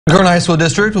Kern High School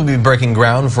District will be breaking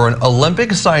ground for an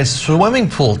Olympic-sized swimming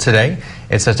pool today.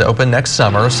 It's set to open next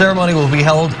summer. A ceremony will be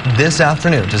held this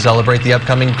afternoon to celebrate the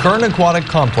upcoming Kern Aquatic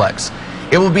Complex.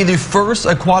 It will be the first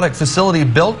aquatic facility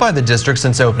built by the district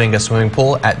since opening a swimming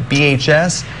pool at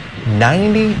BHS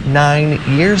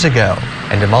 99 years ago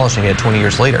and demolishing it 20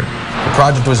 years later. The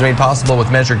project was made possible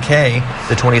with Measure K,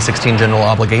 the 2016 General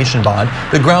Obligation Bond.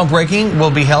 The groundbreaking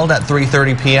will be held at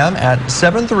 3:30 p.m. at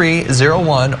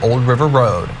 7301 Old River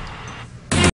Road.